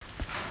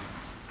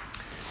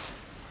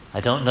I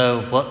don't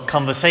know what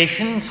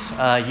conversations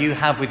you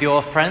have with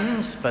your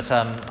friends, but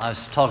I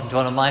was talking to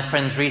one of my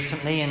friends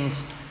recently, and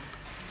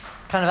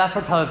kind of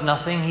apropos of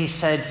nothing, he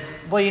said,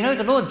 well, you know,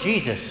 the Lord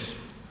Jesus,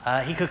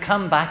 he could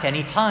come back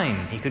any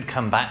time. He could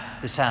come back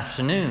this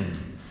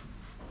afternoon.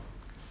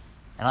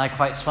 And I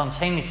quite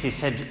spontaneously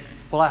said,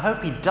 well, I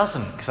hope he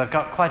doesn't, because I've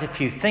got quite a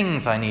few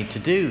things I need to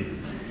do.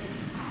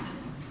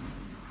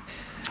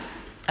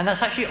 And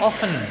that's actually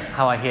often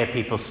how I hear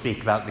people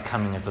speak about the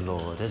coming of the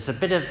Lord. There's a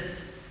bit of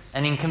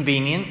an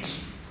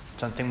inconvenience,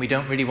 something we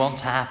don't really want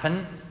to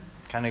happen.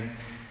 Kind of,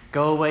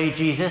 go away,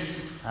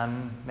 Jesus.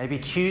 Maybe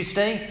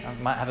Tuesday. I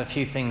might have a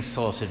few things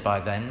sorted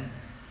by then.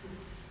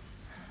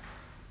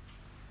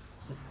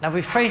 Now,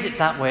 we phrase it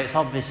that way, it's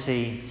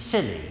obviously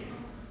silly.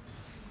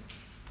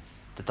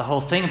 That the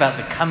whole thing about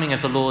the coming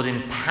of the Lord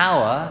in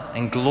power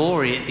and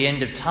glory at the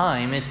end of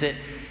time is that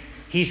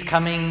he's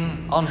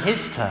coming on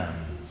his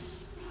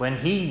terms, when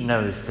he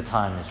knows the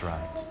time is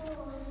right.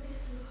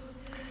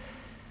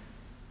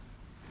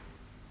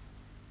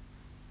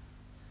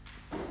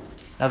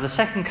 Now, the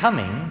second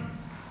coming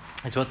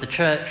is what the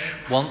church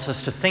wants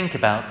us to think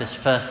about this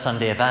first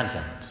Sunday of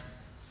Advent.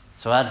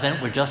 So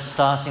Advent, we're just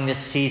starting this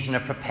season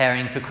of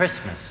preparing for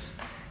Christmas.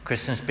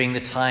 Christmas being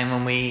the time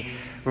when we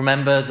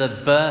remember the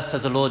birth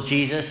of the Lord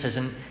Jesus as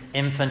an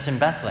infant in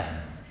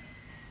Bethlehem.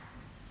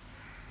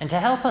 And to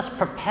help us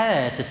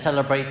prepare to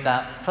celebrate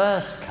that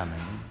first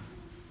coming,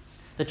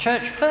 the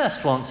church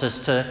first wants us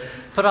to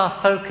put our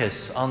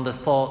focus on the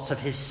thoughts of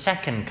his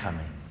second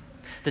coming.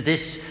 That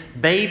this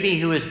baby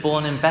who was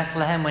born in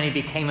Bethlehem when he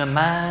became a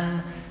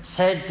man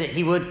said that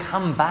he would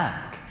come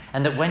back,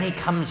 and that when he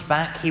comes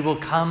back, he will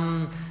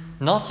come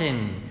not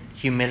in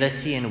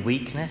humility and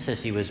weakness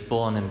as he was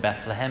born in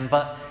Bethlehem,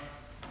 but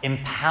in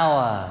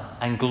power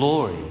and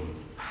glory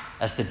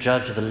as the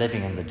judge of the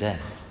living and the dead.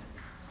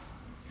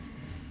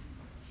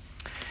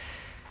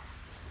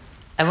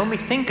 And when we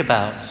think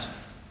about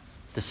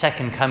the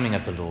second coming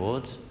of the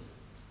Lord,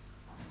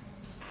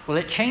 well,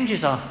 it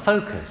changes our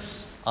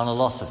focus on a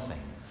lot of things.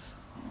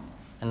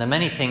 And there are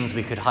many things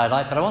we could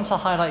highlight, but I want to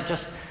highlight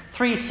just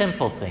three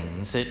simple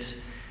things that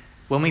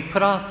when we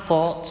put our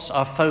thoughts,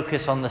 our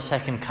focus on the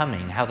second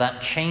coming, how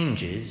that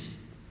changes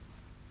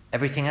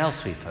everything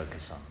else we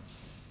focus on.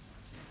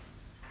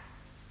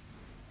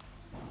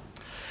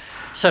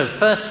 So,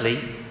 firstly,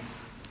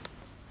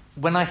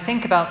 when I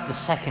think about the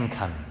second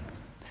coming,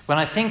 when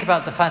I think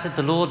about the fact that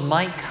the Lord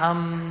might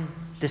come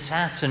this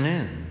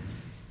afternoon,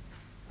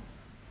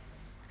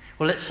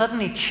 well, it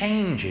suddenly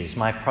changes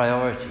my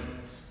priorities.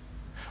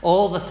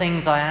 All the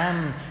things I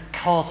am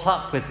caught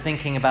up with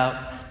thinking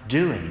about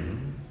doing,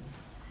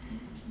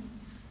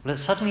 well, it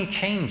suddenly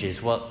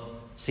changes what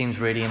seems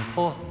really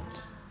important.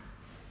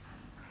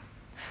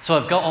 So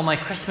I've got all my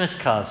Christmas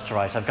cards to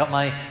write, I've got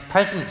my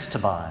presents to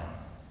buy.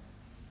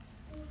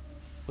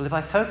 Well, if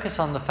I focus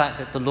on the fact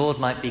that the Lord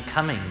might be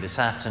coming this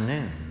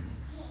afternoon,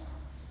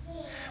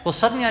 well,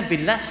 suddenly I'd be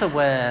less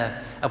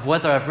aware of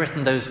whether I've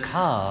written those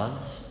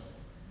cards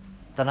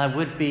than I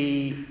would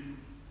be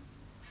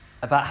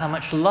about how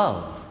much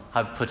love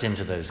I've put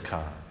into those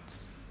cards.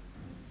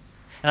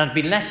 And I'd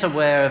be less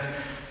aware of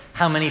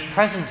how many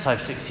presents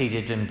I've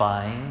succeeded in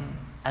buying,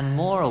 and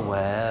more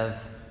aware of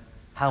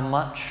how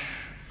much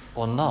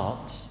or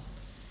not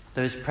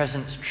those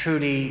presents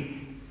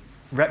truly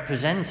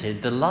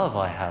represented the love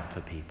I have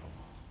for people.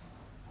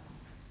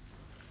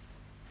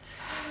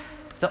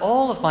 That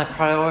all of my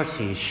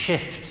priorities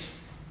shift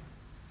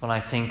when I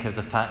think of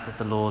the fact that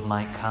the Lord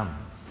might come.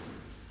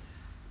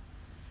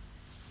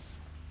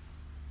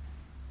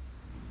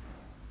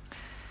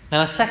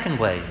 Now, a second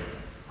way.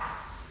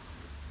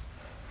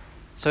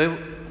 So,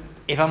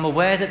 if I'm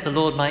aware that the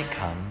Lord might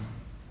come,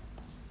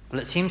 well,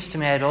 it seems to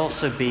me I'd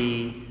also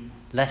be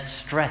less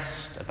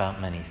stressed about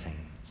many things.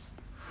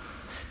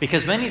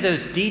 Because many of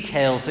those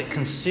details that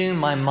consume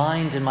my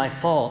mind and my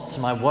thoughts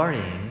and my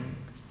worrying,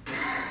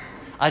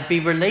 I'd be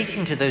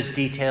relating to those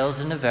details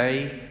in a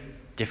very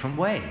different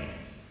way.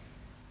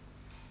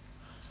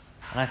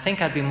 And I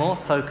think I'd be more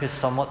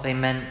focused on what they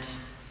meant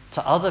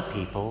to other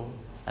people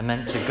and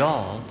meant to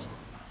God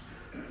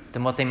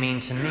than what they mean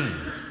to me.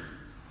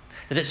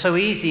 That it's so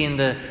easy in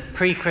the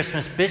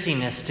pre-Christmas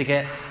busyness to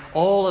get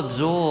all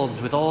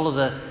absorbed with all of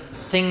the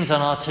things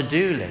on our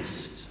to-do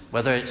list,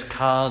 whether it's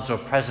cards or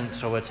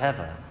presents or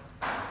whatever,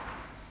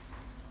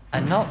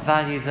 and not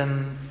value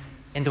them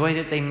in the way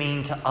that they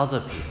mean to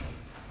other people.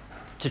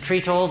 To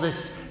treat all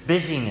this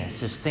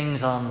busyness as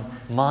things on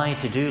my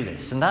to-do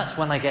list. And that's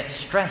when I get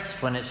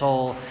stressed, when it's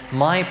all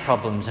my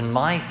problems and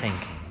my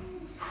thinking.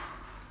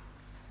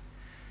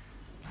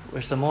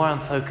 Whereas the more I'm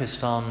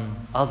focused on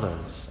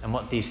others and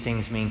what these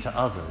things mean to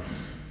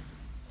others,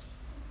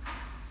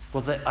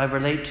 well, I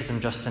relate to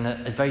them just in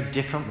a very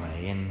different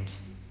way, and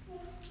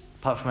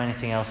apart from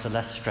anything else, a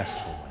less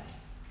stressful way.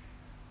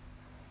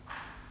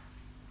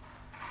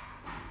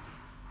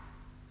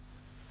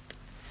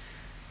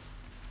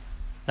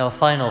 Now, a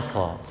final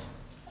thought.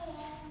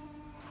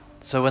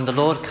 So when the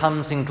Lord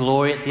comes in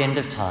glory at the end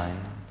of time,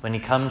 when he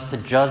comes to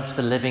judge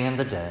the living and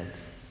the dead,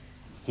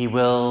 he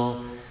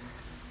will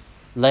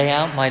lay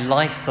out my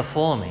life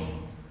before me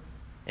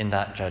in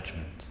that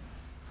judgment.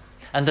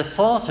 And the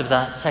thought of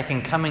that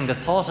second coming, the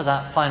thought of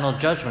that final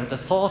judgment, the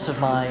thought of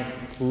my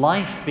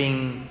life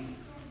being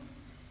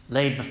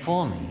laid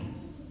before me,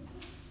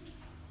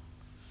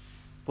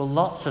 well,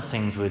 lots of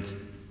things would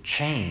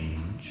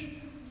change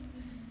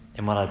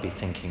in what I'd be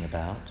thinking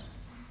about.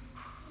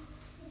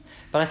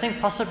 But I think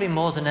possibly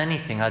more than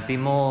anything, I'd be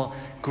more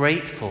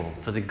grateful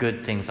for the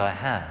good things I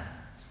have.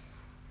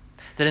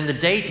 That in the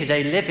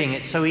day-to-day living,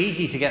 it's so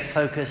easy to get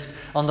focused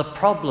on the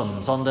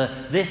problems, on the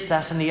this,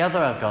 that, and the other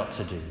I've got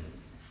to do.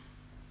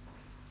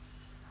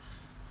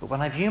 But when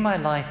I view my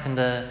life in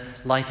the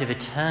light of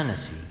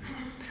eternity,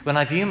 when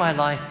I view my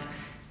life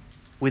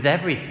with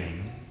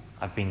everything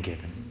I've been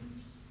given,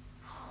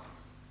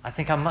 I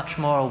think I'm much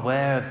more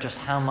aware of just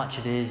how much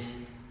it is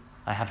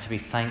I have to be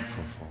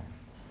thankful for.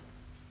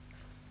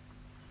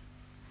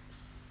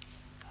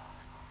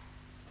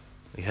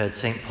 We heard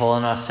St. Paul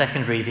in our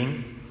second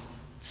reading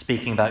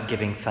speaking about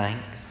giving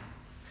thanks,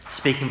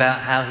 speaking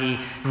about how he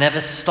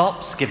never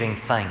stops giving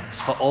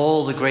thanks for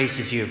all the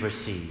graces you have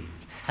received.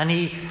 And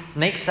he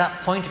makes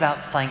that point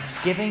about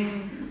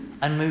thanksgiving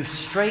and moves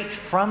straight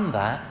from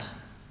that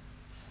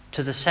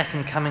to the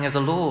second coming of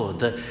the Lord,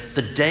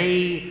 the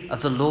day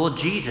of the Lord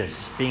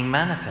Jesus being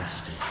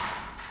manifested.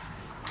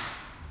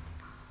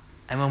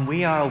 And when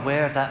we are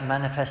aware of that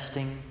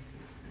manifesting,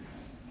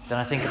 then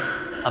I think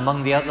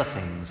among the other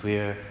things,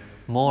 we're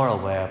more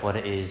aware of what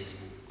it is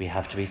we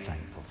have to be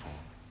thankful for.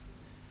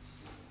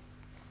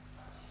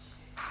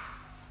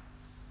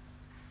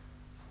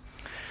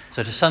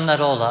 So to sum that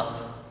all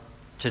up,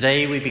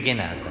 today we begin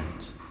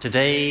Advent.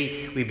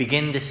 Today we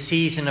begin this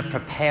season of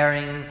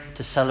preparing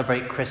to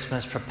celebrate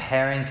Christmas,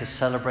 preparing to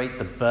celebrate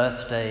the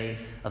birthday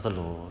of the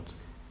Lord.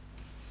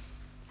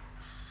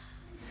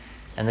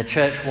 And the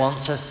Church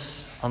wants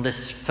us on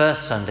this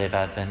first Sunday of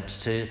Advent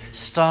to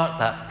start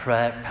that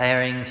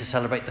preparing to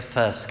celebrate the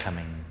first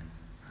coming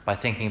by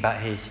thinking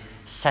about his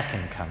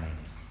second coming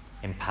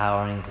in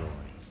power and glory,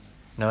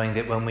 knowing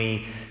that when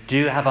we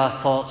do have our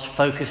thoughts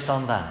focused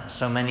on that,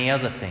 so many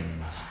other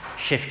things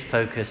shift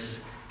focus,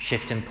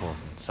 shift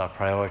importance, our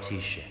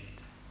priorities shift.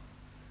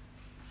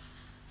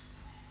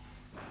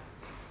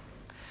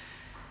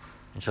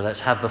 And so let's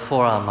have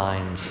before our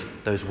minds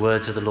those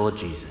words of the Lord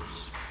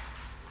Jesus.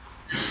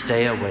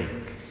 Stay awake,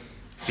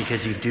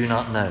 because you do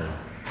not know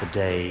the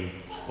day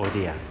or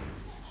the hour.